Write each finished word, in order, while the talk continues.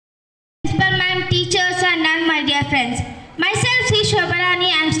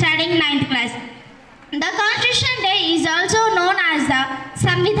The Constitution Day is also known as the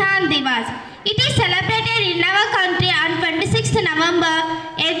Samvidhan Divas. It is celebrated in our country on 26th November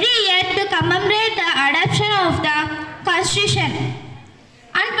every year to commemorate the adoption of the Constitution.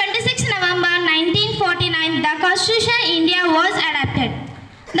 On 26th November 1949, the Constitution India was adopted.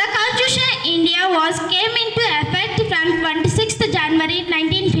 The Constitution India came into effect from 26th January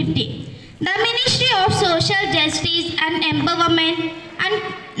 1950. The Ministry of Social Justice and Empowerment on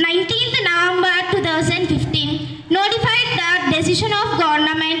 19th November 2015 notified the decision of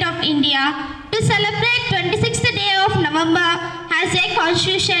Government of India to celebrate 26th day of November as a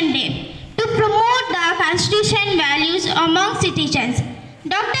Constitution Day to promote the Constitution values among citizens.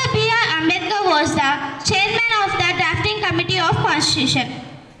 Dr. B.R. Ambedkar was the chairman of the drafting committee of Constitution.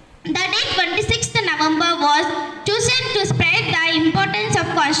 The date 26th November was chosen to spread the importance of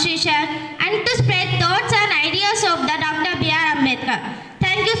Constitution and to spread thoughts and ideas of the Dr. B.R. Ambedkar.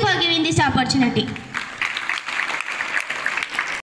 Thank you for giving this opportunity.